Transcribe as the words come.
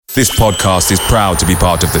This podcast is proud to be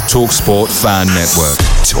part of the TalkSport Fan Network.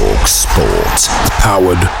 TalkSport.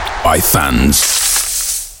 Powered by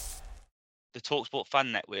fans. The TalkSport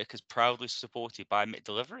Fan Network is proudly supported by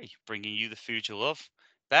McDelivery, bringing you the food you love.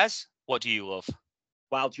 Bez, what do you love?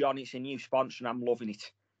 Well, John, it's a new sponsor and I'm loving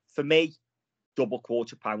it. For me, double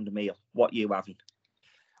quarter pounder meal. What are you having?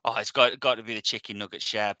 Oh, it's got to be the chicken nugget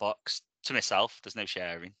share box. To myself, there's no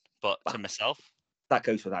sharing, but to myself. That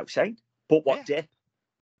goes without saying. But what dip?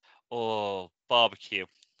 Oh, barbecue.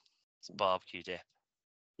 It's a barbecue dip.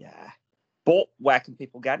 Yeah. But where can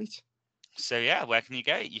people get it? So, yeah, where can you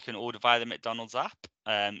get it? You can order via the McDonald's app.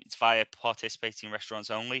 It's via participating restaurants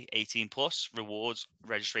only, 18 plus, rewards,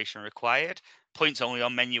 registration required, points only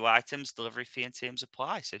on menu items, delivery fee and terms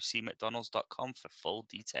apply. So see mcdonalds.com for full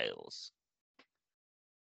details.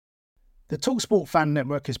 The TalkSport Fan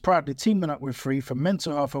Network is proudly teaming up with Free for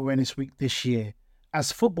Mental Health Awareness Week this year.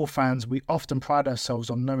 As football fans, we often pride ourselves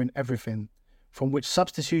on knowing everything, from which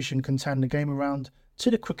substitution can turn the game around to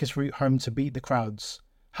the quickest route home to beat the crowds.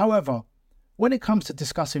 However, when it comes to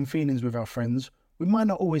discussing feelings with our friends, we might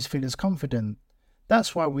not always feel as confident.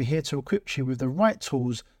 That's why we're here to equip you with the right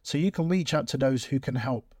tools so you can reach out to those who can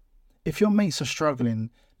help. If your mates are struggling,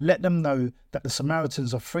 let them know that the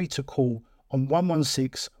Samaritans are free to call on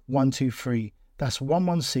 116 123. That's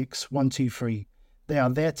 116 123. They are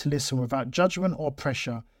there to listen without judgment or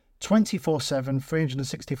pressure, 24/7,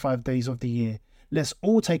 365 days of the year. Let's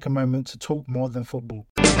all take a moment to talk more than football.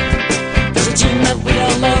 There's a team that we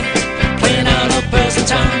all love, playing out of Person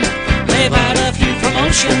Town. They've had a few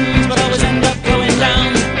promotions, but always end up going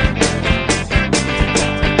down.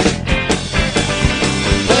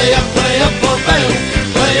 Play up for Vale.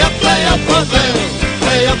 Play up for Vale.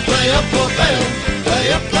 Play up for Vale. Play up for Vale.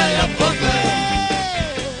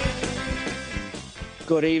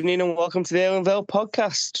 Good evening and welcome to the Alien Vale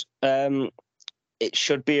podcast. It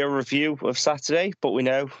should be a review of Saturday, but we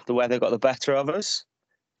know the weather got the better of us.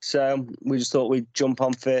 So we just thought we'd jump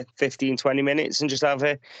on for 15, 20 minutes and just have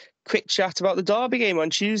a quick chat about the Derby game on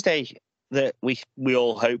Tuesday that we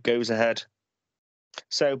all hope goes ahead.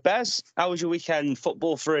 So, Bez, how was your weekend?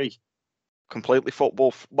 Football free? Completely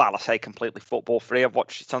football. Well, I say completely football free. I've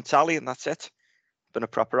watched it on telly and that's it. Been a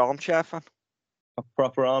proper armchair fan. A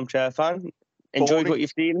proper armchair fan? Enjoyed what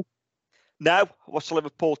you've seen? No, I watched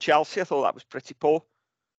Liverpool-Chelsea. I thought that was pretty poor.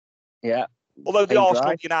 Yeah. Although the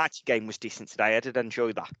Arsenal-United game was decent today, I did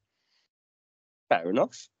enjoy that. Fair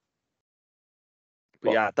enough.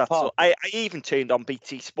 But yeah, that's all. I even turned on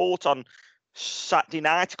BT Sport on Saturday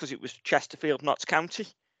night because it was Chesterfield, Notts County.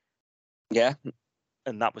 Yeah.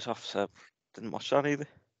 And that was off, so didn't watch that either.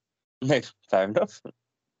 No, fair enough.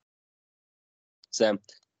 So,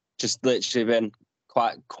 just literally been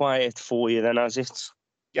quite quiet for you then, has it?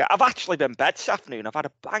 Yeah, I've actually been in bed this afternoon. I've had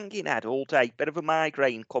a banging head all day. Bit of a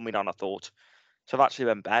migraine coming on, I thought. So I've actually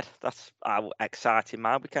been in bed. That's how exciting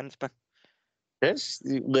my weekend's been. Yes,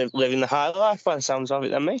 living the high life by the sounds of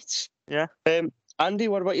it then, mate. Yeah. Andy,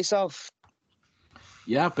 what about yourself?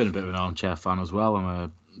 Yeah, I've been a bit of an armchair fan as well. I'm a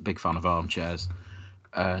big fan of armchairs.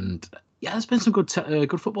 And yeah, there's been some good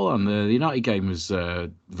football on. The United game was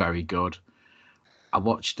very good. I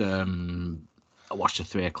watched a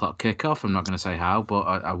 3 o'clock kickoff. I'm not going to say how, but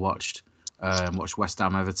I watched West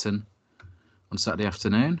Ham Everton on Saturday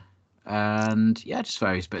afternoon. And yeah, just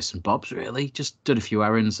various bits and bobs really. Just did a few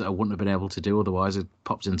errands that I wouldn't have been able to do otherwise. I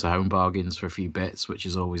popped into Home Bargains for a few bits, which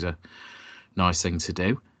is always a nice thing to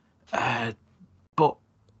do. But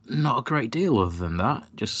not a great deal other than that.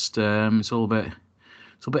 Just it's a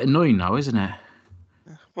bit annoying now, isn't it?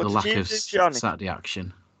 What the did lack you of do, Johnny? Saturday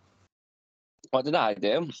action. What did I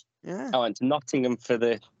do? Yeah. I went to Nottingham for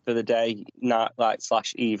the day, night,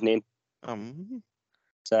 / evening.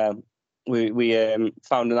 So we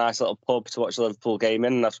found a nice little pub to watch the Liverpool game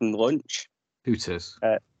in and have some lunch. Hooters.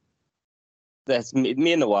 There's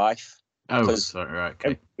me and the wife. Oh, sorry, right,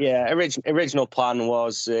 okay. Yeah, original plan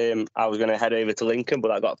was I was going to head over to Lincoln, but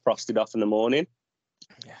that got frosted off in the morning.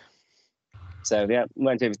 Yeah. So yeah,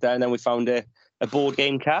 went over there and then we found a board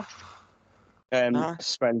game cafe. Nice.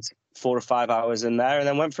 Spent 4 or 5 hours in there and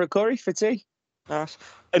then went for a curry for tea. Nice.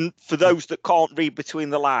 And for those that can't read between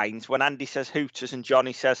the lines, when Andy says Hooters and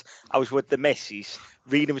Johnny says I was with the missus,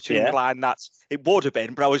 reading between the line, it would have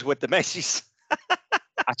been, but I was with the missus.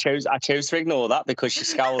 I chose to ignore that because she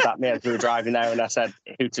scowled at me as we were driving there and I said,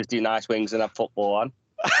 Hooters do nice wings and have football on.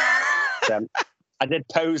 I did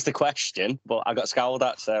pose the question, but I got scowled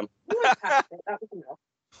at, so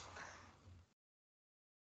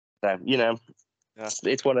you know,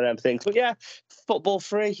 it's one of them things. But yeah, football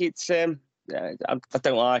free, it's I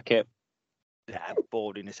don't like it. Yeah,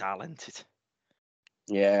 boring as hell, isn't it?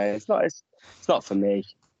 Yeah, it's not for me.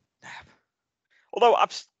 Although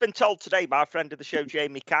I've been told today by a friend of the show,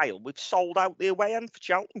 Jamie Kyle, we've sold out the away end for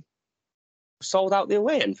Cheltenham. Sold out the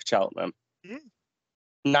away end for Cheltenham.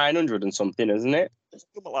 900 and something, isn't it?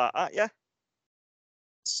 Something like that, yeah.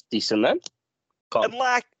 It's decent then. And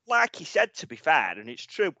like he said, to be fair, and it's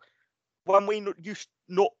true, when we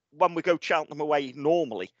when we go Cheltenham away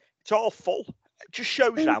normally, it's all full. It just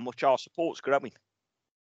shows how much our support's growing.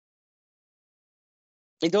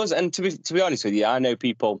 It does, and to be honest with you, I know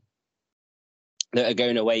people that are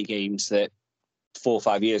going away games that 4 or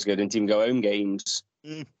 5 years ago didn't even go home games.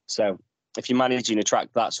 So if you're managing to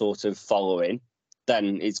attract that sort of following,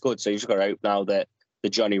 then it's good. So you've just got to hope now that the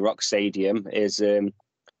Johnny Rock Stadium is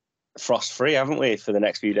frost free, haven't we, for the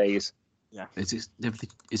next few days? Yeah. Is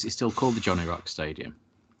it still called the Johnny Rock Stadium?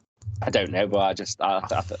 I don't know, but I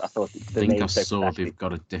thought I think I saw they've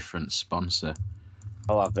got a different sponsor.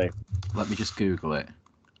 Oh, have they? Let me just Google it.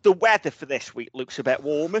 The weather for this week looks a bit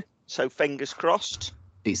warmer, so fingers crossed.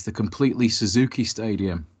 It's the Completely Suzuki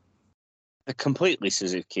Stadium. The Completely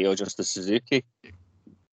Suzuki, or just the Suzuki?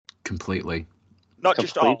 Completely. Not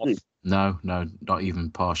just half. No, not even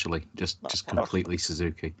partially. Just completely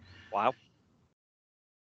Suzuki. Wow.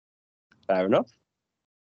 Fair enough.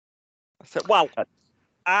 I said, well,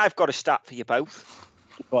 I've got a stat for you both.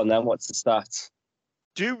 Go on then, what's the stat?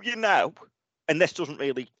 Do you know, and this doesn't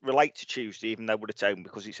really relate to Tuesday, even though we're at home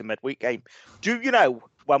because it's a midweek game. Do you know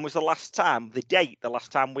when was the last time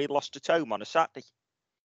we lost at home on a Saturday?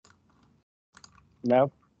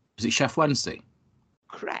 No. Was it Chef Wednesday?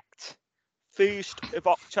 Correct. 1st of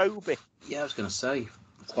October. Yeah, I was going to say.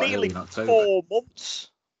 Nearly 4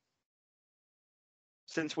 months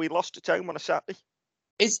since we lost at home on a Saturday.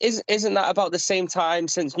 Isn't that about the same time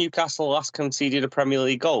since Newcastle last conceded a Premier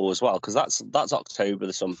League goal as well? Because that's October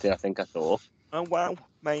or something, I think I thought. Oh, wow,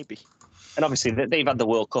 maybe. And obviously they've had the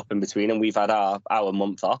World Cup in between, and we've had our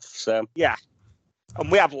month off. So yeah,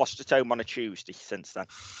 and we have lost at home on a Tuesday since then.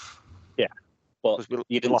 Yeah, but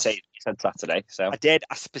you didn't say you said Saturday. So I did.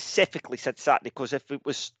 I specifically said Saturday because if it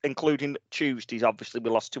was including Tuesdays, obviously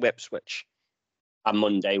we lost to Ipswich. And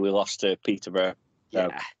Monday we lost to Peterborough. So.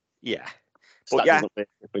 Yeah. So but yeah, if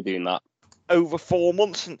we're doing that. Over 4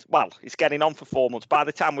 months, it's getting on for 4 months. By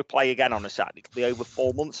the time we play again on a Saturday, it'll be over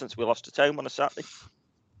 4 months since we lost at home on a Saturday.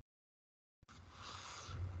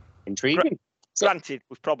 Intriguing. Granted,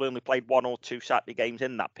 we've probably only played 1 or 2 Saturday games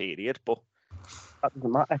in that period, but that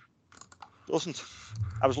doesn't matter. Doesn't.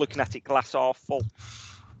 I was looking at it glass half full.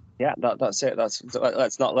 Yeah, that's it. Let's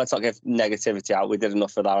not give negativity out. We did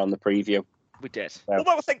enough of that on the preview. We did. So.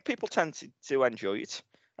 Although I think people tend to enjoy it.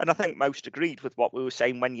 And I think most agreed with what we were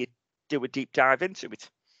saying when you do a deep dive into it.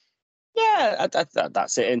 Yeah,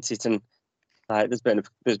 that's it, isn't it? And there's been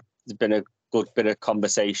a good bit of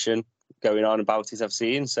conversation going on about it, I've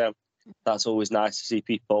seen. So that's always nice to see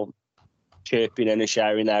people chirping in and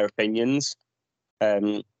sharing their opinions.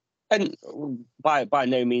 And by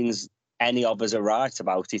no means any of us are right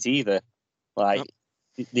about it either.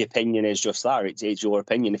 The opinion is just that. It's your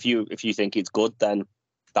opinion. If you think it's good, then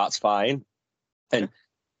that's fine. And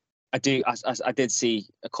I did see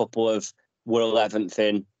a couple of we're 11th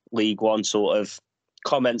in League One sort of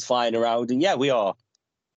comments flying around, and yeah, we are.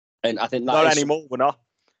 And I think that not anymore. We're not.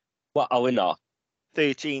 What are we not?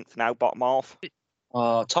 13th now, bottom half.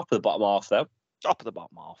 Top of the bottom half though. Top of the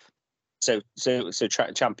bottom half. So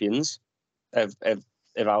champions of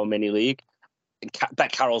our mini league.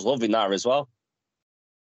 Bet Carroll's loving that as well.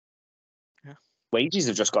 Yeah. Wages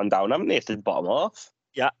have just gone down, haven't they? At the bottom half.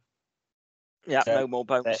 Yeah, no more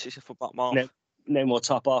bonuses for bottom half. No more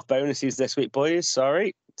top half bonuses this week, boys.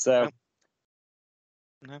 Sorry. So.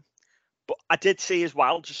 No. But I did see as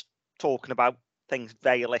well, just talking about things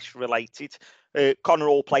Vale-ish related, Connor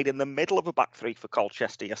Hall played in the middle of a back three for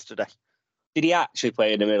Colchester yesterday. Did he actually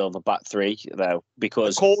play in the middle of a back three, though?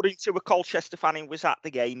 Because according to a Colchester fan who was at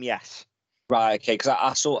the game, yes. Right, okay, because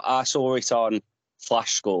I saw it on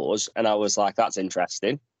Flash Scores, and I was like, that's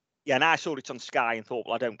interesting. Yeah, and I saw it on Sky and thought,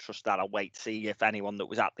 well, I don't trust that. I'll wait to see if anyone that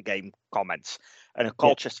was at the game comments. And a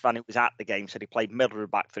Colchester fan who was at the game said he played middle of the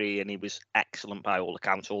back three and he was excellent by all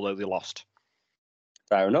accounts, although they lost.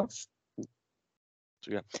 Fair enough.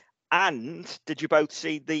 So, yeah. And did you both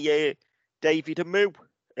see the David and Moo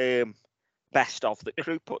best of that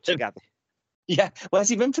crew put together? Yeah, where's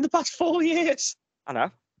he been for the past 4 years? I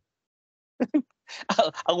know.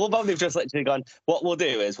 I love how they've just literally gone, what we'll do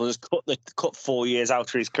is we'll just cut 4 years out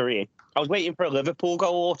of his career. I was waiting for a Liverpool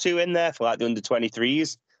goal or two in there for like the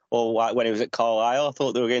under-23s or like when he was at Carlisle. I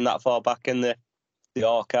thought they were getting that far back in the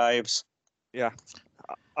archives. Yeah.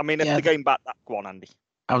 I mean, if they're going back, go on, Andy.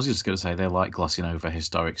 I was just going to say they like glossing over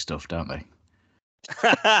historic stuff, don't they?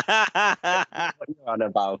 What are you on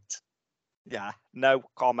about? Yeah, no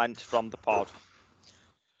comment from the pod.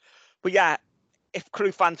 But yeah, if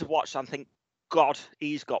Crew fans have watched and think, God,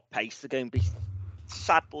 he's got pace, they're going to be,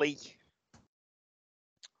 sadly,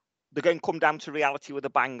 they're going to come down to reality with a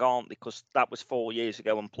bang, aren't they? Because that was 4 years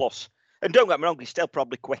ago and plus. And don't get me wrong, he's still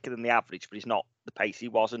probably quicker than the average, but he's not the pace he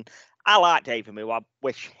was. And I like David Moo. I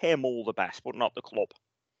wish him all the best, but not the club.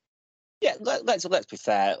 Yeah, let's be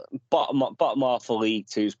fair. Bottom half of League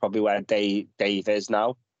Two is probably where Dave is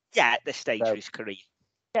now. Yeah, at this stage of his career.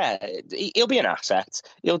 Yeah, he'll be an asset.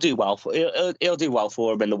 He'll do well for he'll do well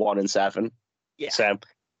for him in the 1 and 7. Yeah. So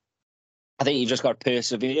I think you just got to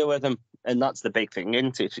persevere with him, and that's the big thing,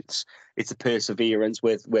 isn't it? It's the perseverance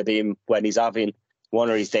with him when he's having one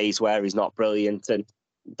of his days where he's not brilliant, and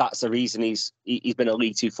that's the reason he's been a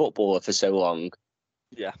League Two footballer for so long.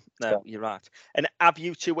 Yeah, no, you're right. And have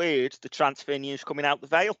you two heard the transfer news coming out the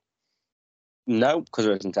Vale? No, because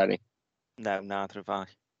there isn't any. No, neither have I.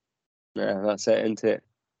 Yeah, that's it, isn't it?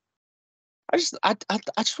 I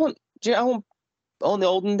just want, do you know, all the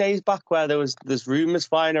olden days back where there's rumours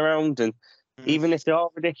flying around, and even if they are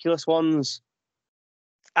ridiculous ones.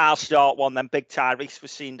 I'll start one. Then Big Tyrese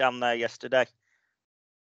was seen down there yesterday.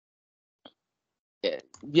 Yeah,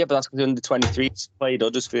 but that's because under 23s played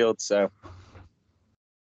Huddersfield, so.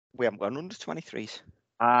 We haven't got an under 23s.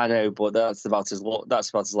 I know, but that's about as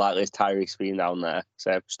likely as Tyrese being down there.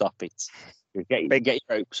 So stop it. Get your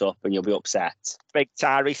hopes up, and you'll be upset. Big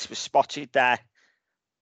Tyrese was spotted there.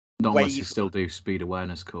 Not unless you still do speed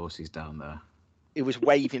awareness courses down there. He was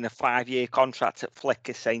waving a 5-year contract at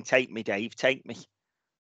Flickr, saying, "Take me, Dave, take me."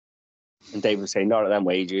 And Dave was saying, "Not at them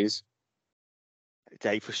wages."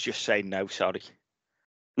 Dave was just saying, "No, sorry."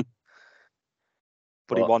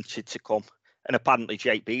 But he wanted to come. And apparently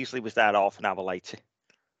Jake Beasley was there half an hour later.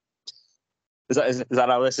 Is that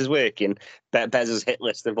how this is working? Bez's hit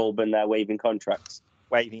list have all been there waving contracts.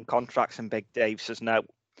 Waving contracts, and Big Dave says, "No,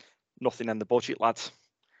 nothing in the budget, lads.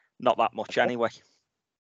 Not that much anyway."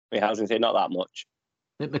 He hasn't said not that much.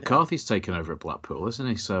 I think McCarthy's taken over at Blackpool, isn't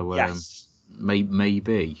he? So yes.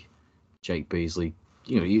 Maybe Jake Beasley,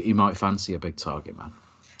 he might fancy a big target man.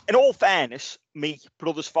 In all fairness, me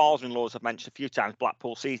brother's father-in-law, I've mentioned a few times,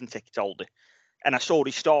 Blackpool season ticket holder, and I saw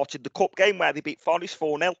he started the cup game where they beat Forest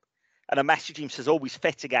 4-0, and I messaged him, says, "Oh, he's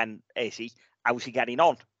fit again, is he? How's he getting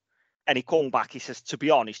on?" And he called back, he says, "To be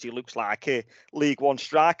honest, he looks like a League One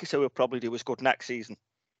striker, so he'll probably do as good next season."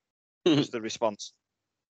 Was the response.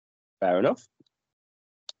 Fair enough.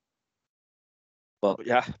 But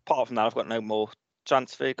yeah, apart from that, I've got no more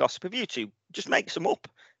transfer gossip. Have you two? Just make some up.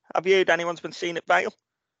 Have you heard anyone's been seen at Vale?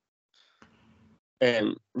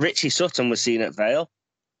 Richie Sutton was seen at Vale.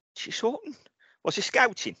 Richie Sutton? Was he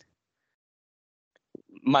scouting?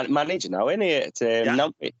 Manager now, isn't he? At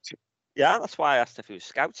Nantwich. Yeah, that's why I asked if he was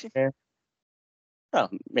scouting. Yeah.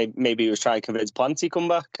 Well, maybe he was trying to convince Planty come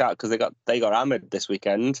back because they got hammered this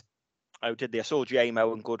weekend. Oh, did they? I saw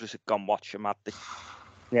JMO and Gooders had gone watch them, had they?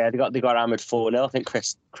 Yeah, they got hammered 4-0. I think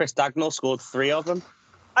Chris Dagnall scored 3 of them.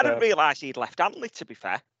 I didn't realise he'd left Antley, to be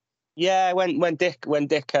fair. Yeah, when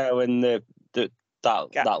Dicko and that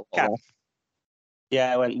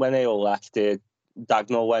yeah, when they all left,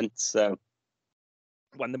 Dagnall went. So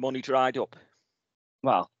when the money dried up.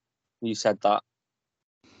 Well, you said that.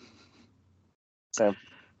 So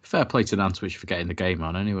fair play to Nantwich for getting the game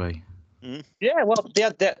on, anyway. Yeah, well,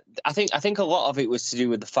 I think a lot of it was to do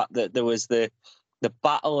with the fact that there was the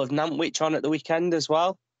Battle of Nantwich on at the weekend as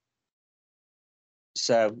well.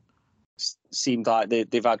 So seemed like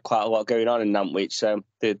they've had quite a lot going on in Nantwich, so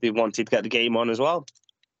they wanted to get the game on as well.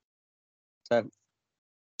 So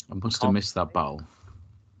I must have missed that battle.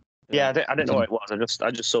 Yeah, I didn't know what it was.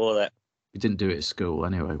 I just saw that. We didn't do it at school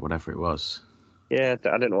anyway, whatever it was. Yeah,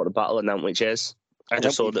 I don't know what the Battle of Nantwich is. I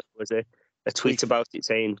just saw that there was a tweet about it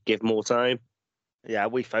saying give more time. Yeah,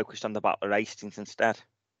 we focused on the Battle of Hastings instead.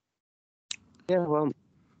 Yeah, well,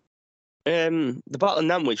 the Battle of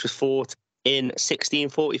Nantwich was fought in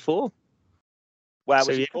 1644. Where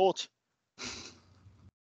was it fought?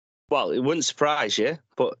 Well, it wouldn't surprise you,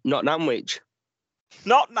 but not Nantwich.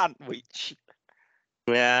 Not Nantwich.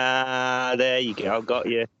 Yeah, there you go. I've got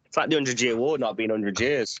you. It's like the 100-Year War not being 100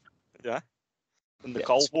 years. Yeah. And the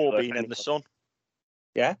Cold War being in the sun.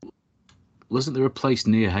 Yeah. Wasn't there a place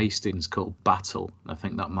near Hastings called Battle? I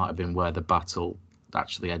think that might have been where the battle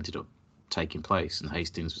actually ended up taking place, and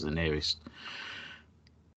Hastings was the nearest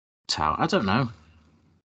town. I don't know.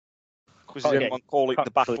 Because anyone call it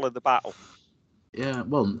the Battle of the Battle? Yeah,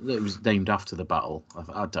 well, it was named after the battle.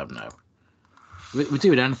 I don't know. We're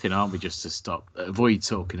doing anything, aren't we, just to avoid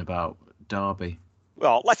talking about Derby?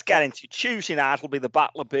 Well, let's get into Tuesday night. It'll be the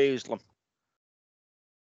Battle of Burslem.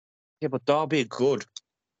 Yeah, but Derby are good.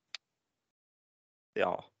 They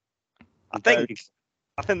are. I think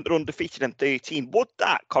they're undefeated in 13. Would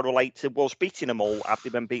that correlate to Wolves beating them all? Have they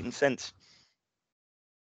been beaten since?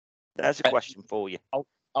 There's a question for you.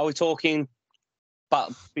 Are we talking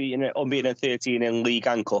about unbeaten at 13 in league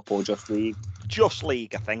and cup, or just league? Just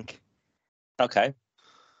league, I think. Okay.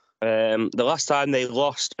 The last time they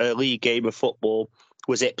lost a league game of football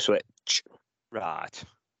was Ipswich. Right.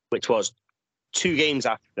 Which was 2 games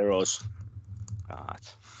after us.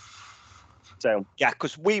 Right. So yeah,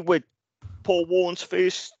 because we were Paul Warren's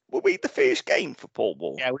first. Were we the first game for Paul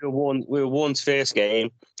Warren? Yeah, we were Warren's first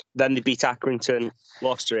game. Then they beat Accrington,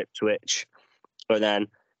 lost to Ipswich, and then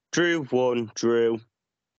drew, won, drew,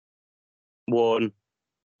 1,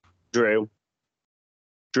 drew,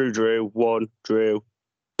 1, drew,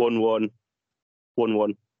 1,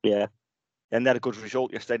 1. Yeah. And they had a good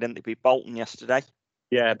result yesterday, didn't they? Beat Bolton yesterday.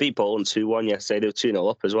 Yeah, beat Bolton 2-1 yesterday. They were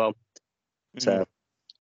 2-0 up as well. So,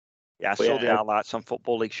 yeah, I saw the highlights on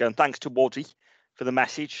Football League Show. And thanks to Woody for the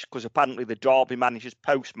message, because apparently the Derby managers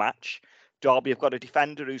post-match, Derby have got a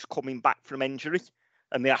defender who's coming back from injury,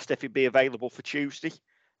 and they asked if he'd be available for Tuesday,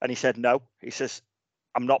 and he said no. He says,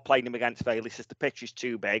 I'm not playing him against Vale. He says the pitch is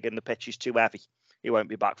too big and the pitch is too heavy. He won't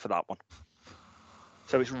be back for that one.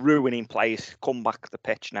 So it's ruining players. Come back to the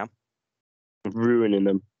pitch now. Ruining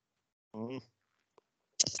them.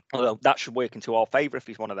 Although that should work into our favour if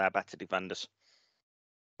he's one of their better defenders.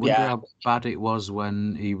 Wonder how bad it was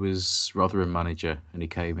when he was Rotherham manager and he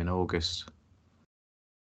came in August.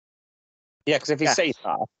 Yeah, because if he says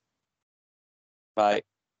that, right,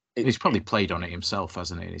 he's probably played on it himself,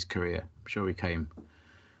 hasn't he, in his career? I'm sure he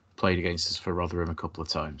played against us for Rotherham a couple of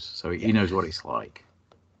times, so he knows what it's like.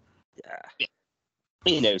 Yeah,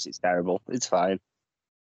 he knows it's terrible. It's fine.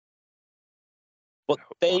 But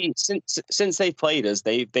they since they've played us,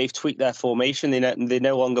 they've tweaked their formation. They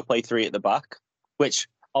no longer play 3 at the back, which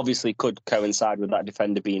obviously could coincide with that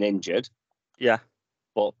defender being injured. Yeah,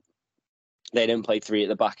 but they don't play 3 at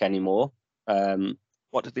the back anymore.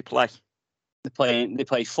 What did they play? They play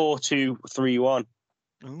 4-2-3-1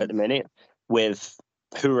 at the minute, with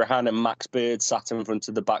Hourihane and Max Bird sat in front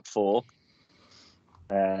of the back 4.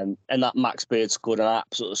 And that Max Bird scored an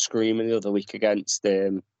absolute screamer the other week against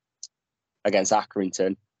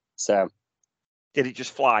Accrington. So, did it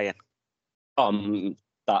just fly in?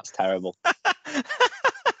 That's terrible.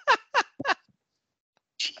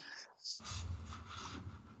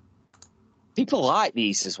 People like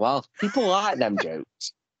these as well. People like them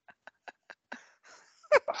jokes.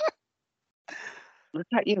 Look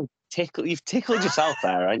at you. You've tickled yourself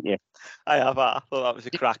there, haven't you? I have. I thought that was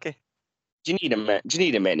a cracker. Do you need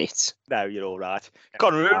a minute? No, you're all right.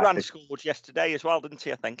 Conor Hourihane scored yesterday as well, didn't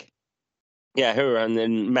he, I think? Yeah, Hourihane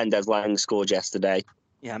and Mendes Lang scored yesterday.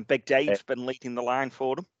 Yeah, and Big Dave's been leading the line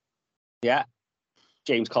for them. Yeah.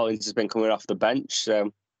 James Collins has been coming off the bench,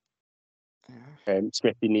 so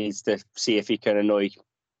Smithy needs to see if he can annoy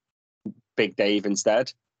Big Dave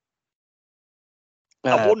instead.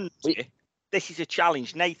 I wonder, this is a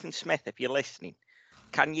challenge. Nathan Smith, if you're listening,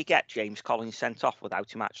 can you get James Collins sent off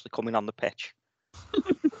without him actually coming on the pitch?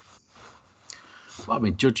 Well, I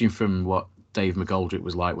mean, judging from what Dave McGoldrick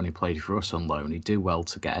was like when he played for us on loan, he'd do well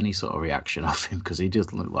to get any sort of reaction off him, because he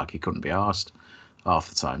doesn't look like he couldn't be arsed half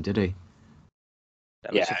the time, did he?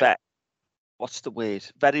 Yeah. What's the word?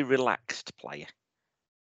 Very relaxed player.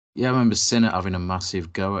 Yeah, I remember Sinnott having a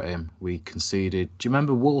massive go at him. We conceded. Do you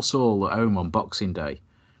remember Walsall at home on Boxing Day?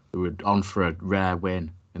 We were on for a rare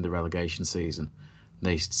win in the relegation season.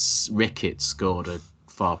 Ricketts scored a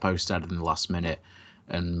far post header in the last minute,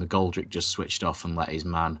 and McGoldrick just switched off and let his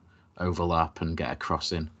man overlap and get a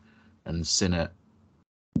cross in. And Sinnott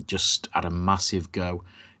just had a massive go.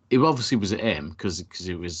 It obviously was at him because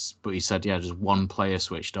it was, but he said, just one player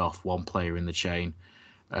switched off, one player in the chain,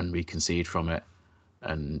 and we conceded from it.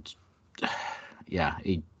 And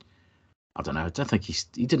I don't know. I don't think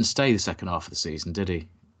he didn't stay the second half of the season, did he?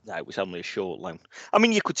 No, it was only a short loan. I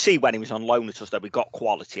mean, you could see when he was on loan at us that we got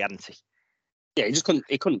quality, hadn't he? Yeah,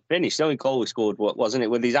 he couldn't finish. The only goal he scored, wasn't it,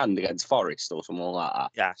 with his hand against Forest or something like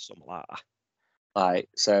that? Yeah, something like that. Right,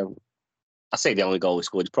 so I say the only goal he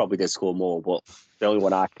scored. He probably did score more, but the only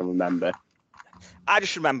one I can remember. I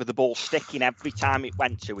just remember the ball sticking every time it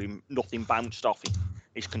went to him. Nothing bounced off him.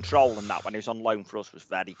 His control and that when he was on loan for us was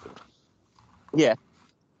very good. Yeah,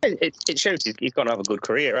 it shows he's going to have a good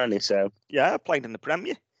career, hasn't he? So yeah, played in the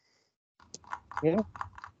Premier. Yeah,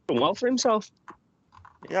 done well for himself.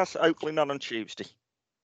 Yes, hopefully not on Tuesday.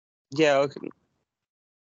 Yeah, I can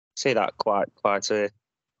say that quite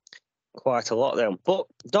a lot then. But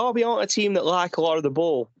Derby aren't a team that like a lot of the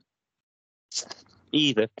ball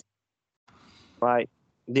either. Right,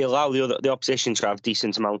 they allow the opposition to have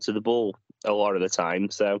decent amounts of the ball a lot of the time.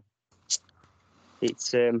 So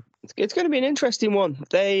it's going to be an interesting one.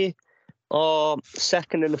 They are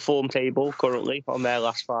second in the form table currently on their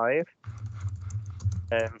last 5.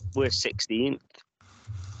 We're 16th,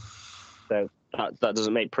 so that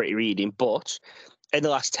doesn't make pretty reading. But in the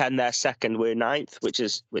last 10, they're second. We're 9th,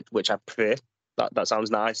 which I prefer. That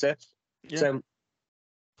sounds nicer. Yeah. So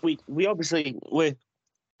we obviously we're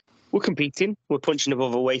competing. We're punching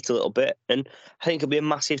above our weight a little bit, and I think it'll be a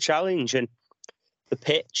massive challenge. And the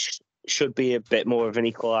pitch should be a bit more of an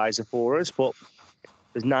equaliser for us. But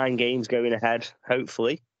there's 9 games going ahead,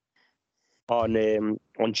 hopefully, on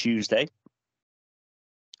Tuesday,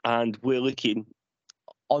 and we're looking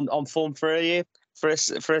on form for a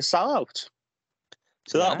sellout.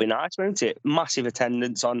 So that'll be nice, won't it? Massive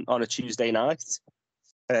attendance on a Tuesday night.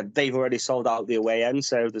 They've already sold out the away end,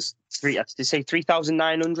 so there's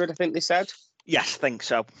 3,900. I think they said. Yes, I think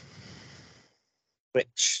so.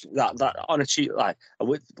 Which that on a Tuesday, like,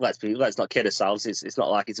 let's not kid ourselves. It's not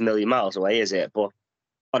like it's a million miles away, is it? But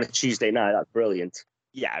on a Tuesday night, that's brilliant.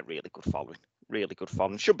 Yeah, really good following. Really good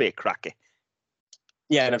following. Should be a cracker.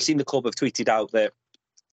 Yeah, and I've seen the club have tweeted out that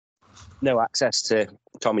no access to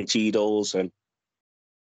Tommy Cheadle's and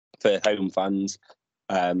for home fans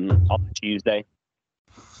on Tuesday.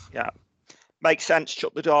 Yeah, makes sense.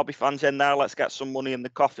 Chuck the Derby fans in there. Let's get some money in the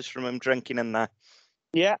coffers from them drinking in there.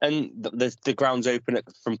 Yeah, and the ground's open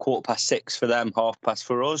from 6:15 for them, 4:30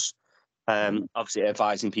 for us. Obviously,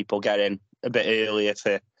 advising people get in a bit earlier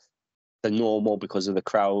for the normal because of the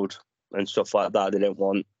crowd and stuff like that. They don't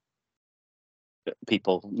want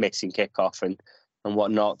people missing kickoff and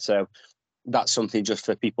whatnot. So that's something just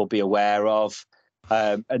for people to be aware of.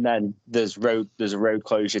 And then there's a road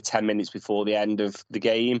closure 10 minutes before the end of the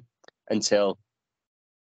game until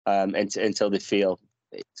they feel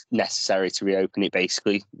it's necessary to reopen it.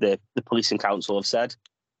 Basically, the police and council have said.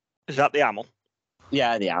 Is that the AML?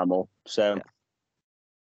 Yeah, the AML. So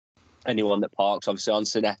anyone that parks obviously on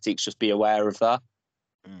Synetics, just be aware of that.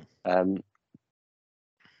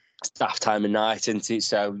 Staff time of night, isn't it?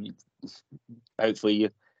 So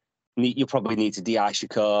hopefully you probably need to de-ice your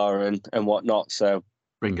car and whatnot. So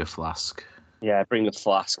bring a flask. Yeah, bring a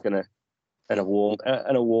flask and a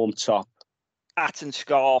warm top. Hat and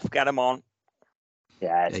scarf, get them on.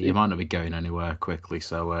 Yeah, you might not be going anywhere quickly,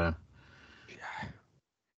 so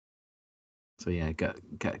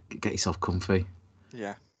get yourself comfy.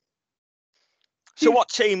 Yeah. So what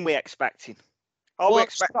team we expecting? Are we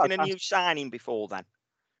expecting a new signing before then?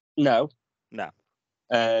 No.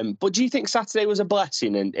 But do you think Saturday was a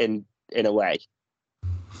blessing in a way?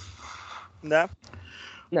 No.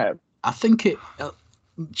 I think it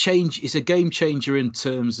is a game changer in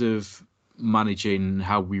terms of managing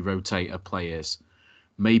how we rotate our players.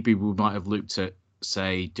 Maybe we might have looked at,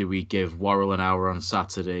 say, do we give Worrell an hour on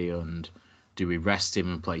Saturday and do we rest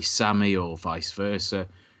him and play Sammy or vice versa?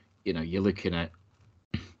 You're looking at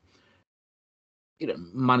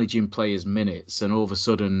managing players' minutes, and all of a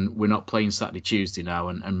sudden we're not playing Saturday, Tuesday now,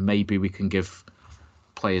 and maybe we can give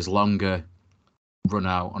players longer run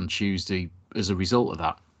out on Tuesday as a result of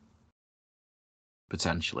that,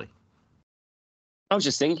 potentially. I was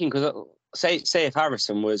just thinking, because say if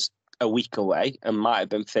Harrison was a week away and might have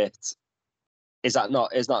been fit, is that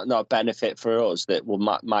not a benefit for us that we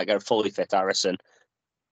might get a fully fit Harrison?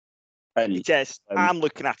 And it is. I'm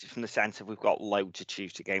looking at it from the sense of we've got loads of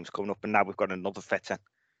Tuesday games coming up, and now we've got another fitter.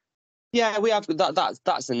 Yeah, we have that.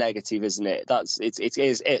 That's the negative, isn't it? It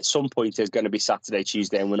is at some point is going to be Saturday,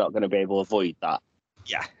 Tuesday, and we're not going to be able to avoid that.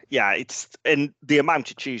 Yeah. It's in the amount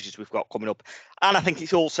of Tuesdays we've got coming up, and I think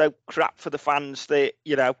it's also crap for the fans that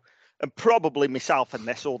and probably myself in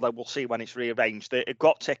this, although we'll see when it's rearranged, that have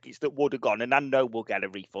got tickets that would have gone, and I know we'll get a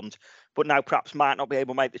refund, but now perhaps might not be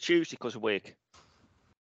able to make the Tuesday because of work.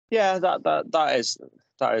 Yeah, that is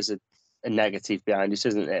a negative behind it,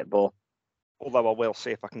 isn't it? But although I will see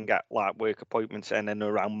if I can get work appointments in and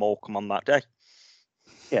around Morecambe on that day.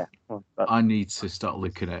 Yeah, I need to start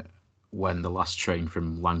looking at when the last train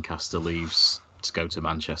from Lancaster leaves to go to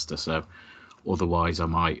Manchester. So otherwise, I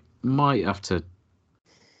might have to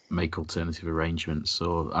make alternative arrangements,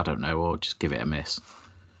 or I don't know, or just give it a miss.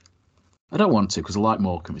 I don't want to because I like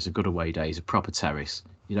Morecambe. It's a good away day. It's a proper terrace.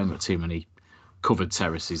 You don't got too many covered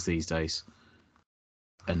terraces these days,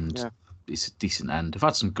 and it's a decent end. I've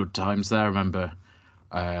had some good times there. I remember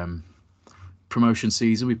promotion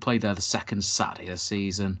season, we played there the second Saturday of the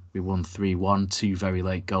season. We won 3-1, 2 very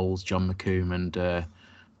late goals, John McComb and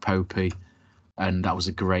Popey, and that was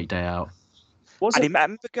a great day out. I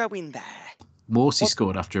remember going there. Morsey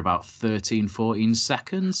scored after about 13-14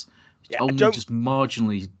 seconds. Only just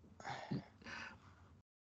marginally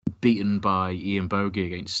beaten by Ian Bogie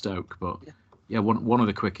against Stoke. But yeah, one of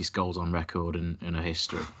the quickest goals on record in a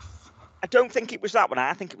history. I don't think it was that one.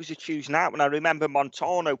 I think it was a Tuesday night when I remember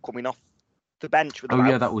Montano coming off the bench with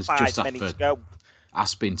that was 5 just minutes after to go.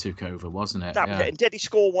 Aspin took over, wasn't it? That was it. And did he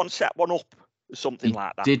score one, set one up, or something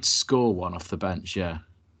like that? Did score one off the bench, yeah.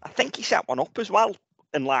 I think he set one up as well.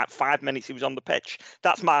 In like 5 minutes, he was on the pitch.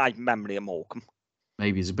 That's my memory of Morecambe.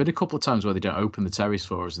 Maybe there's been a couple of times where they don't open the terrace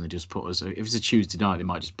for us and they just put us. If it's a Tuesday night, they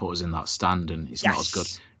might just put us in that stand, and it's not as good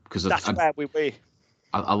because that's where we were.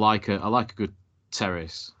 I like a good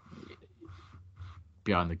terrace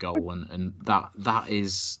behind the goal, and that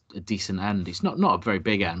is a decent end. It's not a very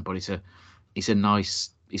big end, but it's a nice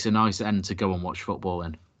end to go and watch football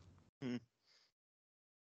in.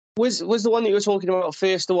 Was the one that you were talking about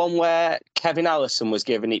first the one where Kevin Allison was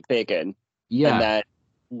giving it big in? Yeah. And then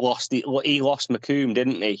he lost McComb,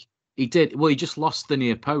 didn't he? He did. Well, he just lost the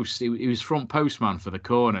near post. He was front postman for the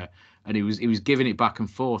corner, and he was giving it back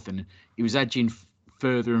and forth, and he was edging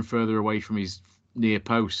further and further away from his near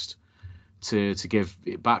post to give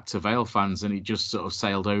it back to Vale fans, and he just sort of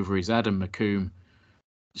sailed over his head, and McComb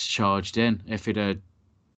charged in. If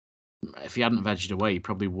he hadn't edged away, he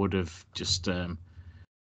probably would have just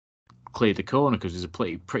cleared the corner because it's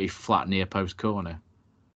a pretty flat near post corner.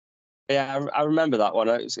 Yeah, I remember that one.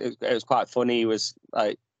 It was quite funny. He was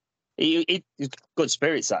like, he was good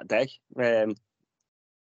spirits that day.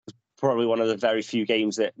 Probably one of the very few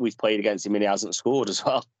games that we've played against him and he hasn't scored as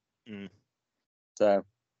well. So,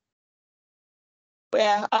 but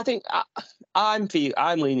yeah, I think I'm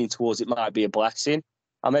leaning towards it might be a blessing.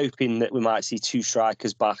 I'm hoping that we might see 2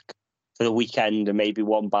 strikers back for the weekend and maybe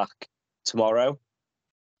one back tomorrow.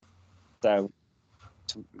 So,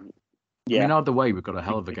 yeah. I mean, either way, we've got a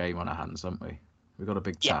hell of a game on our hands, haven't we? We've got a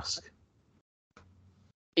big task.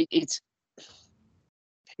 It's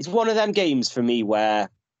one of them games for me where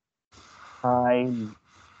I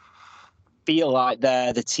feel like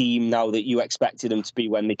they're the team now that you expected them to be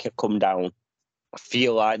when they come down. I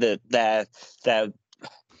feel like they're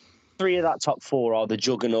 3 of that top 4 are the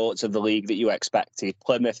juggernauts of the league that you expected.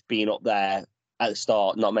 Plymouth being up there at the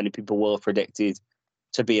start, not many people will have predicted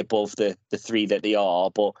to be above the 3 that they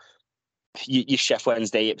are, but your Sheff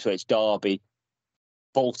Wednesday, Ipswich, Derby,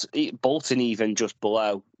 Bolton even just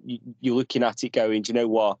below. You're looking at it going, do you know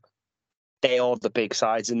what? They are the big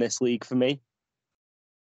sides in this league for me.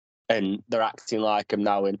 And they're acting like them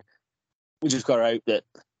now. And we just got to hope that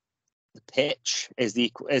the pitch is an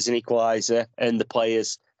equaliser and the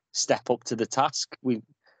players step up to the task. We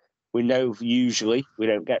know usually we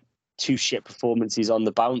don't get 2 shit performances on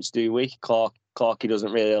the bounce, do we? Clarkey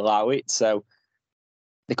doesn't really allow it. So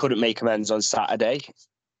they couldn't make amends on Saturday.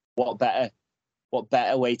 What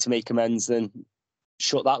better way to make amends than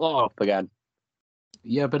shut that lot up again?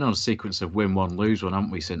 Yeah, been on a sequence of win 1, lose 1, haven't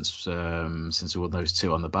we, since we won those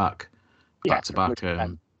 2 on the back to back,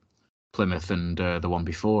 Plymouth and the one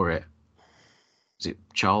before it. Was it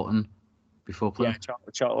Charlton before Plymouth? Yeah,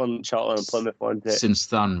 Charlton and Plymouth won it. Since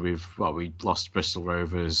then, we lost Bristol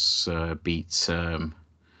Rovers, beat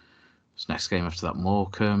next game after that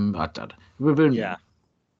Morecambe. We've been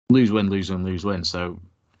lose win. So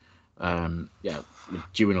we're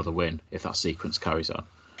due another win if that sequence carries on.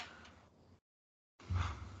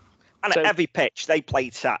 And at every pitch they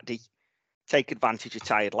played Saturday, take advantage of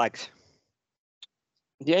tired legs.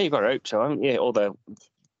 Yeah, you've got to hope so, haven't you? Although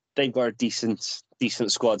they've got a decent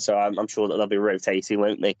squad, so I'm sure that they'll be rotating,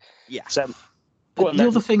 won't they? Yeah. So the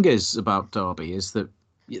other thing is about Derby is that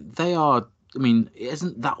they are. I mean, it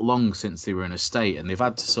isn't that long since they were in a state, and they've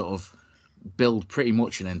had to sort of build pretty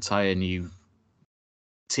much an entire new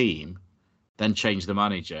team, then change the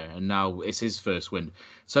manager, and now it's his first win.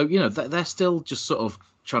 So they're still just sort of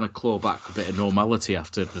trying to claw back a bit of normality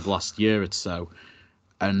after the last year or so,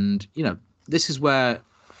 and this is where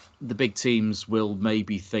the big teams will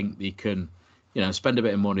maybe think they can, spend a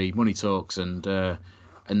bit of money. Money talks, and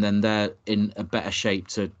then they're in a better shape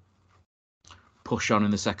to push on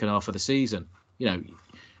in the second half of the season.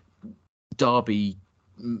 Derby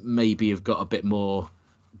maybe have got a bit more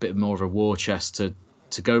of a war chest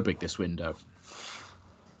to go big this window.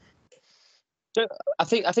 So I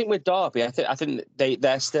think with Derby, I think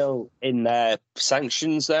they're still in their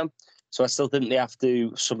sanctions though. So I still think they have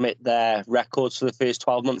to submit their records for the first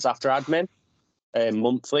 12 months after admin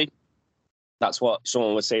monthly. That's what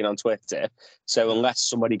someone was saying on Twitter. So unless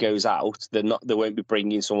somebody goes out, they won't be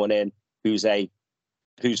bringing someone in who's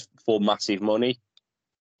for massive money.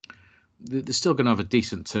 They're still going to have a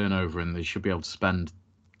decent turnover, and they should be able to spend.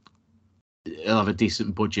 They'll have a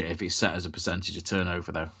decent budget if it's set as a percentage of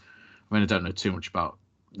turnover, though. I mean, I don't know too much about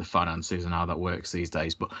the finances and how that works these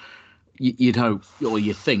days, but you'd hope, or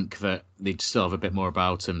you think that they'd still have a bit more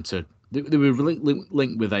about them. They were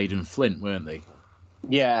linked with Aidan Flint, weren't they?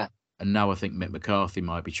 Yeah. And now I think Mick McCarthy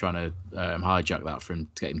might be trying to hijack that for him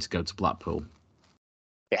to get him to go to Blackpool.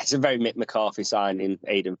 Yeah, it's a very Mick McCarthy signing,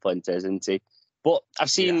 Aidan Flint, isn't he? But I've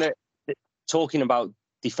seen that talking about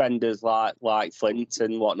defenders like Flint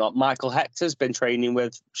and whatnot. Michael Hector's been training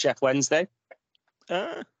with Chef Wednesday,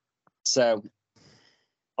 so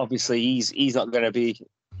obviously he's not going to be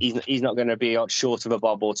not going to be short of a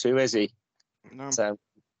bob or two, is he? No. So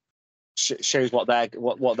shows what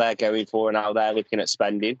they're going for and how they're looking at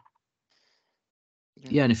spending.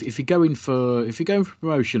 Yeah, and if you're going for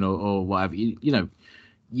promotion or whatever, you know,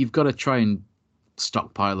 you've got to try and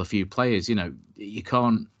stockpile a few players. You know, you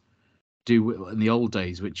can't do in the old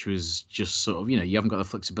days, which was just sort of, you know, you haven't got the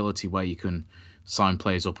flexibility where you can sign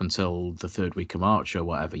players up until the third week of March or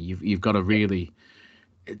whatever. You've got to really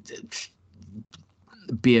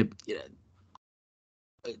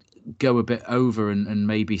go a bit over and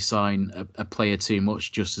maybe sign a player too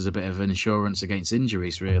much just as a bit of an insurance against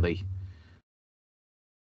injuries, really.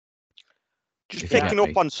 Just picking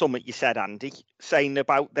up on something you said, Andy, saying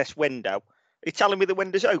about this window. Are you telling me the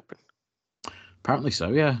window's open? Apparently so,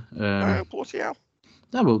 yeah. Bloody hell.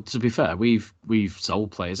 No, well, to be fair, we've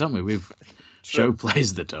sold players, haven't we? We've showed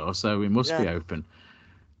players the door, so we must be open.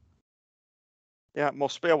 Yeah, it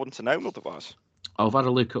must be. I wouldn't have known otherwise. I've had a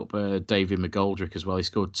look up David McGoldrick as well. He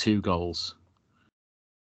scored 2 goals.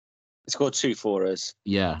 He scored 2 for us.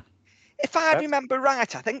 Yeah. If I remember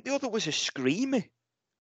right, I think the other was a screamer.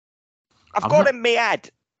 I've got in my head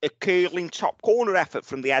a curling top corner effort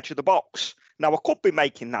from the edge of the box. Now, I could be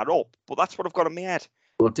making that up, but that's what I've got in my head.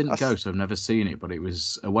 Well, it didn't go, so I've never seen it, but it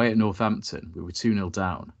was away at Northampton. We were 2-0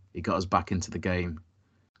 down. He got us back into the game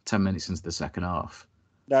 10 minutes into the second half.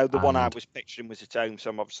 No, the one I was picturing was at home, so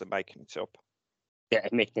I'm obviously making it up. Yeah,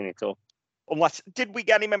 making it up. Unless, did we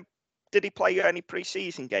get him in, did he play any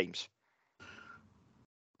pre-season games?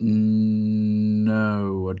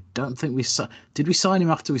 No, I don't think we did we sign him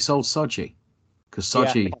after we sold Soji? Because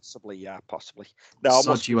Soji, possibly. No,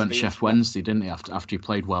 Soji went Chef Wednesday, didn't he? After he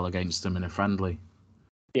played well against them in a friendly.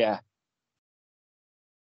 Yeah.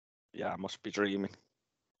 Yeah, I must be dreaming.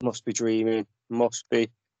 Must be.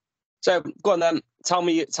 So go on then. Tell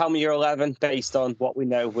me your 11 based on what we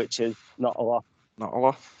know, which is not a lot. Not a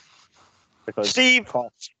lot. Because Steve,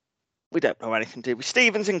 we don't know anything, do we?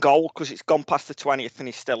 Stevens in goal because it's gone past the 20th and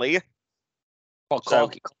he's still here. Well,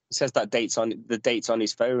 Clark says that the date's on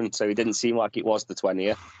his phone, so it didn't seem like it was the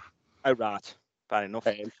 20th. Oh right, fair enough.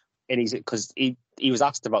 And he's because he was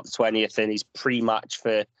asked about the 20th in his pre-match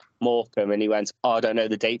for Morecambe, and he went, "Oh, I don't know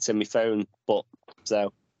the dates on my phone," but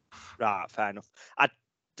so right, fair enough. I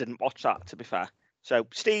didn't watch that, to be fair. So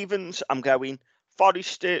Stevens, I'm going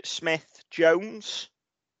Forrester, Smith, Jones,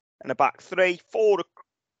 and a back 3, 4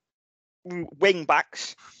 wing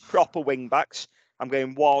backs, proper wing backs. I'm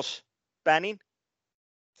going Was, Benning,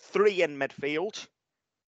 3 in midfield,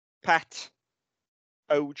 Pett,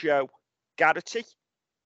 Ojo, Garrity,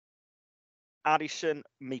 Addison,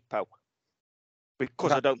 Meepo.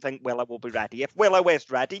 Because I don't think Willow will be ready. If Willow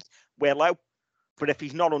is ready, Willow. But if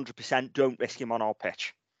he's not 100%, don't risk him on our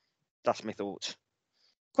pitch. That's my thoughts.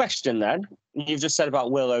 Question then. You've just said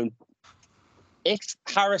about Willow. If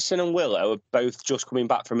Harrison and Willow are both just coming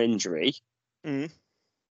back from injury,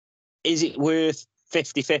 is it worth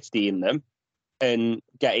 50-50 in them and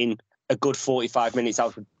getting a good 45 minutes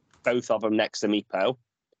out of both of them next to Meepo,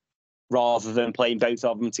 rather than playing both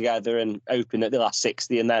of them together and open at the last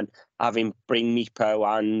 60 and then having bring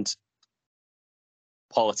Meepo and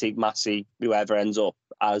Politic, Massey, whoever ends up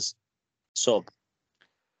as sub?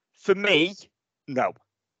 For me, no.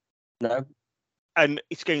 No? And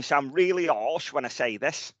it's going to sound really harsh when I say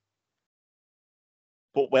this,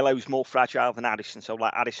 but Willow's more fragile than Addison. So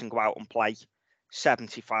let Addison go out and play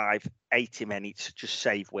 75, 80 minutes, just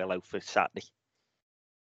save Willow for Saturday.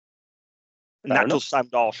 And that does sound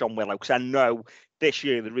harsh on Willow, because I know this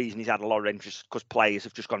year the reason he's had a lot of injuries is because players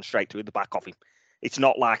have just gone straight through the back of him. It's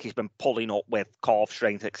not like he's been pulling up with calf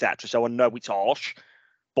strength, etc. So I know it's harsh,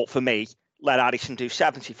 but for me, let Addison do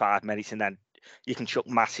 75 minutes and then you can chuck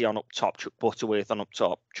Massey on up top, chuck Butterworth on up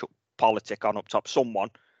top, chuck Politic on up top, someone,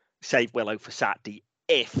 save Willow for Saturday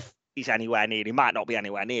if he's anywhere near. He might not be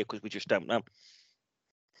anywhere near because we just don't know.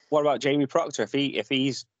 What about Jamie Proctor? If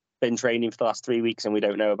he's been training for the last 3 weeks and we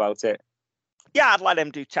don't know about it? Yeah, I'd let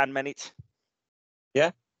him do 10 minutes.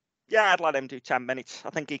 Yeah? Yeah, I'd let him do 10 minutes.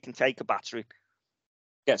 I think he can take a battering.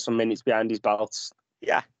 Get some minutes behind his belt.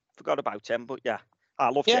 Yeah, forgot about him, but yeah. I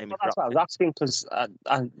love Jamie Proctor. That's what I was asking, because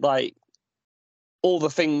I like all the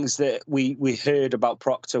things that we heard about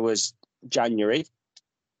Proctor was January,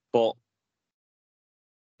 but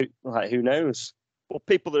Who knows? Well,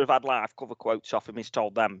 people that have had live cover quotes off him, he's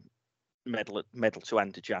told them middle to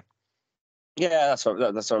end of Jan. Yeah, that's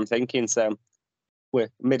what I'm thinking. So we're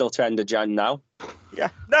middle to end of Jan now. Yeah.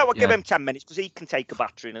 No, I'll give him 10 minutes because he can take a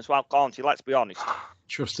battering as well, can't he? Let's be honest.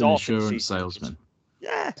 Trust an insurance salesman.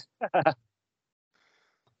 Yeah.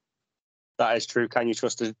 That is true. Can you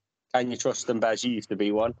trust them, Bez? You used to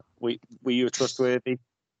be one. Were you a trustworthy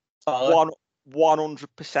fella?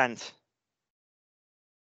 100%.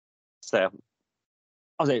 So,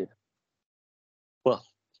 I think, well,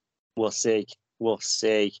 we'll see. We'll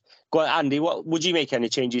see. Go on, Andy. What would you make any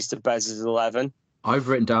changes to Bez's 11? I've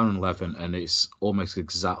written down an 11, and it's almost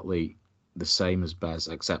exactly the same as Bez,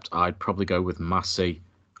 except I'd probably go with Massey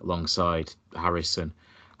alongside Harrison,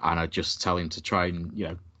 and I'd just tell him to try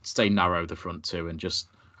and stay narrow the front two, and just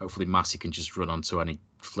hopefully Massey can just run onto any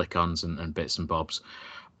flick-ons and bits and bobs.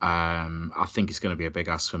 I think it's going to be a big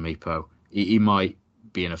ask for Meepo. He might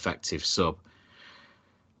be an effective sub,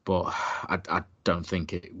 but I don't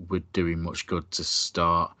think it would do him much good to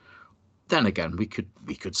start. Then again, we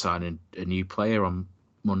could sign a new player on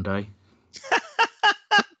Monday,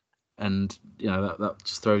 and that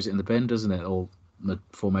just throws it in the bin, doesn't it? All the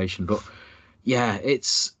formation, but yeah,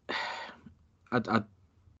 it's I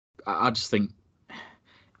just think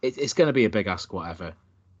it's going to be a big ask. Whatever,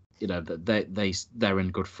 they're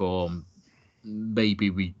in good form. Maybe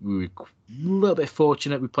we were a little bit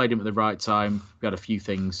fortunate. We played him at the right time. We had a few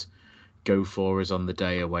things go for us on the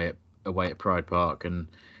day away at Pride Park, and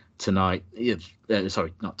tonight,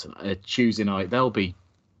 not tonight, Tuesday night, they'll be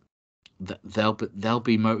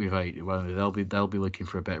motivated, won't they? They'll be looking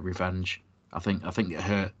for a bit of revenge. I think it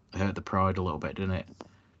hurt the Pride a little bit, didn't it? I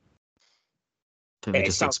think they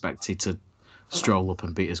just expected to stroll up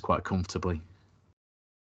and beat us quite comfortably.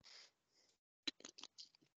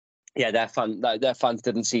 Yeah, their fans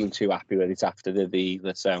didn't seem too happy with it after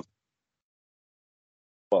the so.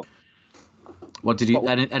 What did you?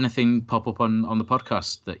 Anything pop up on the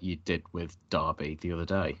podcast that you did with Derby the other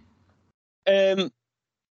day?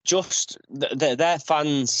 Just their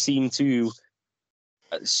fans seem to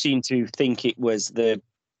think it was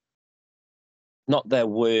not their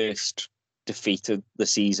worst defeat of the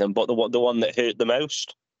season, but the one that hurt the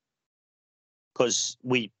most. Because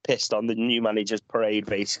we pissed on the new manager's parade,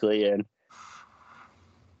 basically, and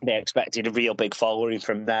they expected a real big following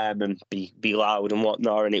from them and be loud and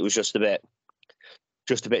whatnot, and it was just a bit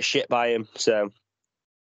shit by him. So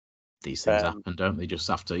these things happen, don't they? Just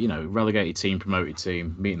after relegated team, promoted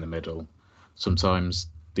team, meet in the middle. Sometimes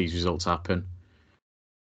these results happen.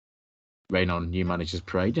 Rain on new manager's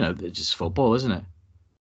parade. It's just football, isn't it?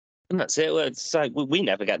 And that's it. It's like we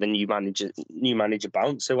never get the new manager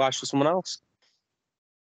bounce. So why should someone else?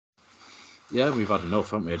 Yeah, we've had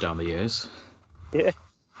enough, haven't we, down the years? Yeah.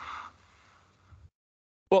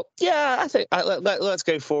 But yeah, I think let's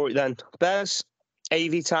go for it then. Bez,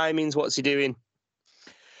 AV timings, what's he doing?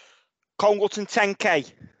 Congleton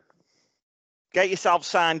 10k. Get yourself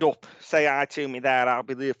signed up. Say hi to me there. I'll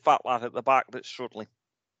be the fat lad at the back that's struggling.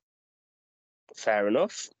 Fair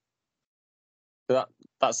enough. So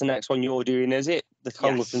that's the next one you're doing, is it? The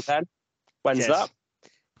Congleton 10? When's that?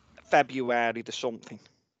 February the something.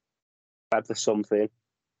 Feb the something.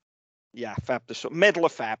 Yeah, Feb the something. Middle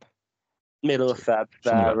of Feb. Middle of Feb.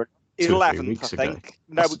 11th, I think.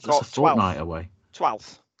 No, we've got 12th. Away.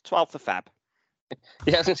 12th of Feb.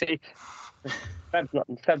 Yeah, I was going to say,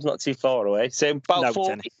 Feb's not too far away. So about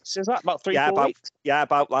 4 weeks, is that? About 4 weeks? Yeah,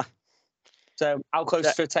 about that. So how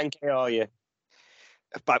close to 10k are you?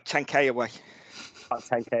 About 10k away. About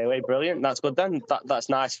 10k away, brilliant. That's good then. That's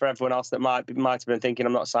nice for everyone else that might have been thinking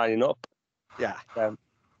I'm not signing up. Yeah.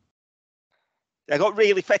 I got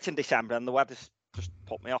really fit in December and the weather's just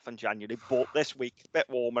put me off in January. But this week, a bit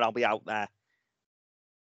warmer, I'll be out there.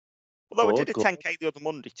 Although I did a 10k the other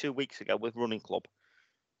Monday 2 weeks ago with Running Club.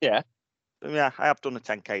 Yeah. Yeah, I have done a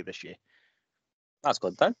 10k this year. That's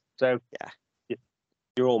good then. So yeah,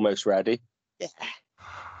 you're almost ready. Yeah.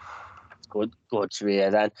 Good to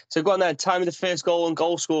hear then. So go on then, time of the first goal and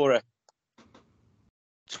goal scorer.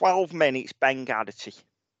 12 minutes, Ben Garrity.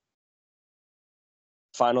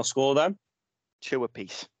 Final score then? 2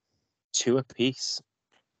 apiece. 2 apiece.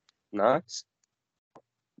 Nice.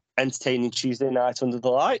 Entertaining Tuesday night under the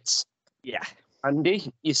lights. Yeah.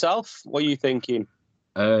 Andy, yourself, what are you thinking?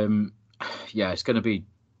 Yeah, it's going to be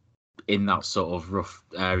in that sort of rough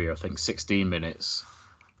area. I think 16 minutes,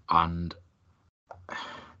 and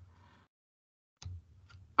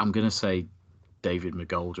I'm going to say David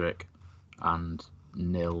McGoldrick and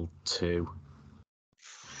 0-2.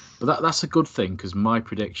 But that's a good thing because my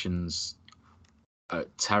predictions are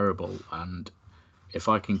terrible, and if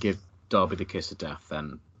I can give Derby the kiss of death,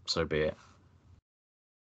 then so be it.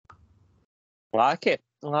 Like it.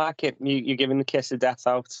 You're giving the kiss of death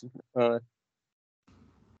out.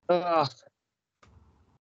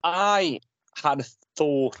 I had a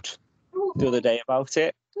thought the other day about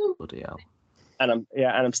it. Bloody hell. And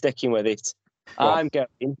I'm sticking with it. I'm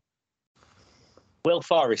going Will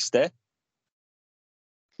Forrester,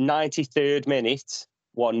 93rd minute,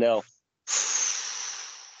 1-0.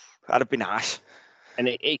 That'd be nice. And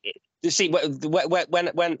you see, when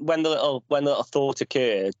the little thought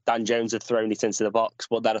occurred, Dan Jones had thrown it into the box,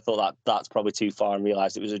 but then I thought that's probably too far and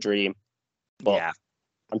realised it was a dream. But yeah,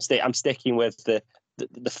 I'm sticking with the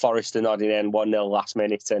Forrester nodding in 1-0 last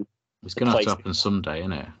minute, and it's going to have to happen someday,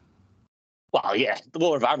 isn't it? Well, yeah, the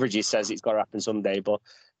law of averages says it's got to happen someday, but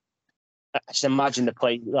I just imagine the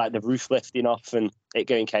play, like the roof lifting off and it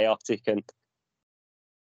going chaotic, and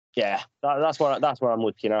yeah, that's what I'm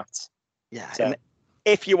looking at. Yeah, so, and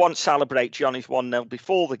if you want to celebrate Johnny's 1-0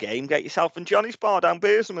 before the game, get yourself in Johnny's bar down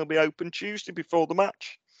Beersham. Will be open Tuesday before the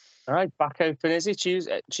match. All right, back open is it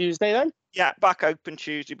Tuesday then? Yeah, back open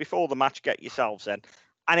Tuesday before the match. Get yourselves in.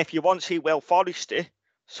 And if you want to see Will Forrester,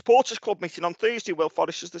 Supporters Club meeting on Thursday. Will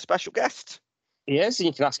Forrester's the special guest. He is, and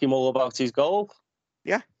you can ask him all about his goal.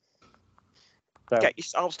 Yeah. So. Get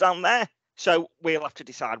yourselves down there. So we'll have to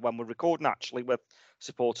decide when we're recording, actually, with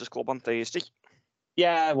Supporters Club on Thursday.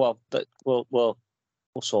 Yeah, well, we'll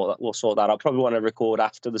sort that. We'll sort that out. Probably want to record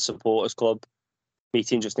after the Supporters Club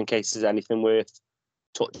meeting, just in case there's anything worth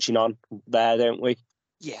touching on there, don't we?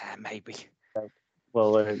 Yeah, maybe. So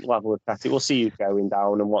we'll have a look at it. We'll see you going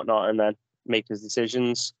down and whatnot, and then make his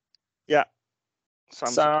decisions. Yeah.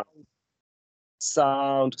 Sound.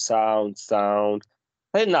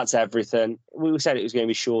 I think that's everything. We said it was going to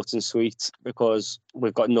be short and sweet because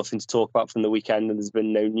we've got nothing to talk about from the weekend, and there's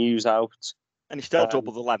been no news out. And it's still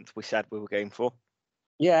double the length we said we were going for.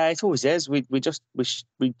 Yeah, it always is. We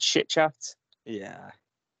chit chat. Yeah.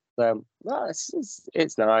 No,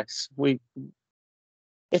 it's nice.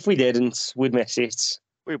 If we didn't, we'd miss it.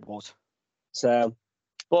 We would. So,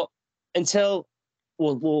 but until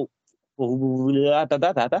we'll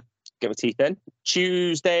get my teeth in.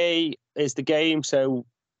 Tuesday is the game, so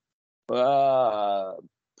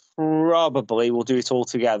probably we'll do it all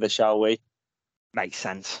together, shall we? Makes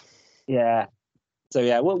sense. Yeah. So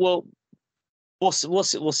yeah, we'll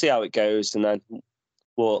see how it goes, and then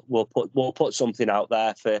we'll put something out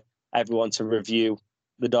there for everyone to review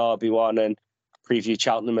the Derby one and preview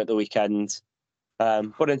Cheltenham at the weekend.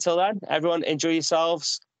 But until then, everyone enjoy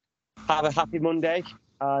yourselves. Have a happy Monday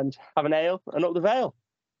and have an ale and up the Vale.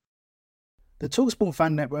 The TalkSport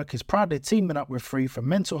Fan Network is proudly teaming up with Free for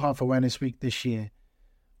Mental Health Awareness Week this year.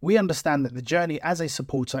 We understand that the journey as a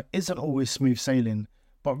supporter isn't always smooth sailing,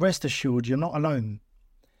 but rest assured you're not alone.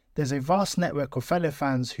 There's a vast network of fellow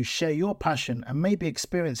fans who share your passion and may be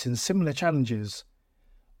experiencing similar challenges.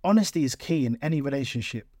 Honesty is key in any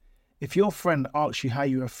relationship. If your friend asks you how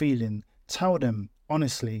you are feeling, tell them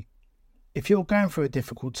honestly. If you're going through a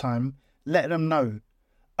difficult time, let them know.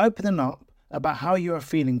 Opening up about how you are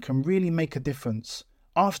feeling can really make a difference.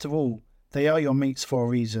 After all, they are your mates for a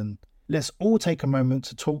reason. Let's all take a moment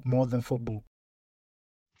to talk more than football.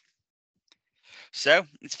 So,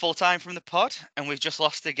 it's full time from the pod, and we've just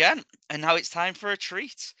lost again. And now it's time for a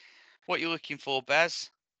treat. What are you looking for, Bez?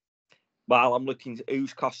 Well, I'm looking at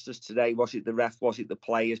who's cost us today. Was it the ref? Was it the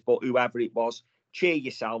players? But whoever it was, cheer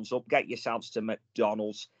yourselves up. Get yourselves to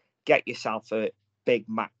McDonald's. Get yourself a Big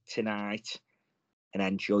Mac tonight and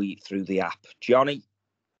enjoy it through the app. Johnny?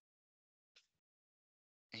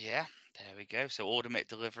 Yeah, there we go. So order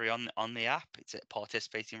McDelivery on the app. It's at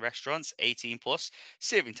participating restaurants, 18 plus.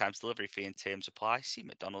 Serving times, delivery fee and terms apply. See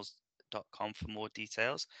mcdonalds.com for more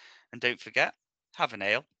details. And don't forget, have an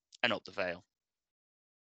ale and up the Vale.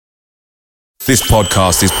 This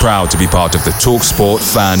podcast is proud to be part of the TalkSport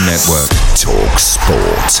Fan Network.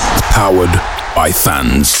 TalkSport. Powered by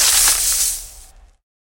fans.